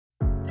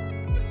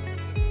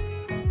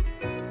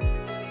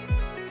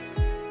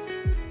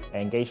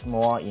engage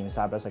more in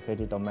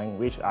cybersecurity domain,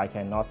 which I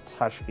cannot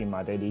touch in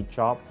my daily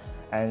job.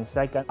 And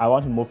second, I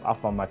want to move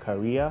up from my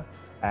career,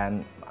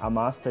 and a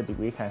master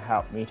degree can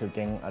help me to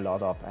gain a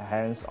lot of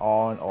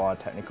hands-on or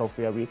technical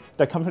theory.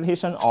 The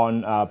competition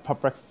on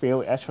public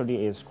field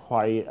actually is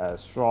quite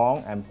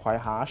strong and quite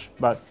harsh,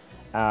 but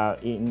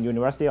in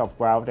University of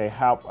Guelph, they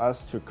help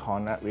us to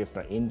connect with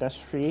the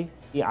industry.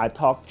 I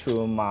talked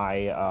to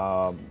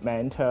my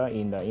mentor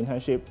in the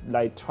internship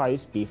like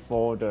twice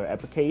before the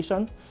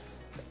application,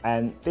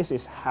 and this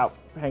is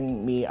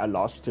helping me a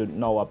lot to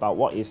know about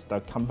what is the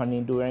company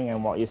doing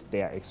and what is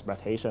their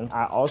expectation.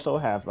 I also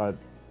have a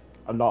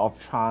lot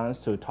of chance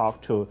to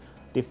talk to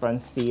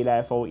different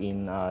C-level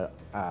in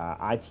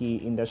IT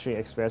industry,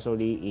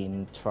 especially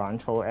in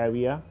Toronto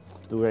area,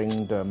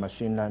 doing the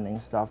machine learning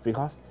stuff.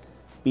 Because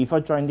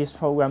before joining this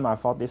program, I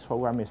thought this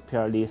program is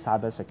purely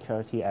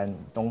cybersecurity and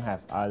don't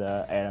have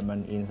other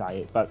element inside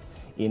it. But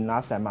in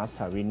last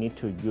semester, we need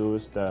to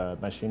use the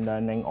machine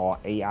learning or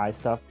AI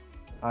stuff.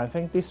 I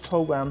think this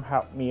program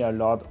helped me a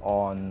lot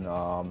on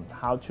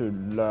how to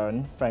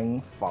learn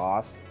things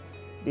fast.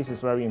 This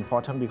is very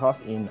important because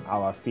in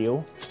our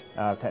field,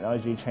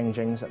 technology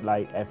changing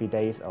like every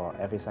day or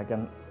every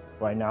second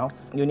right now.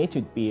 You need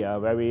to be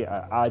very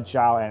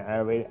agile and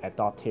very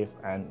adaptive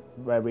and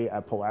very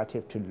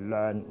proactive to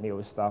learn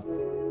new stuff.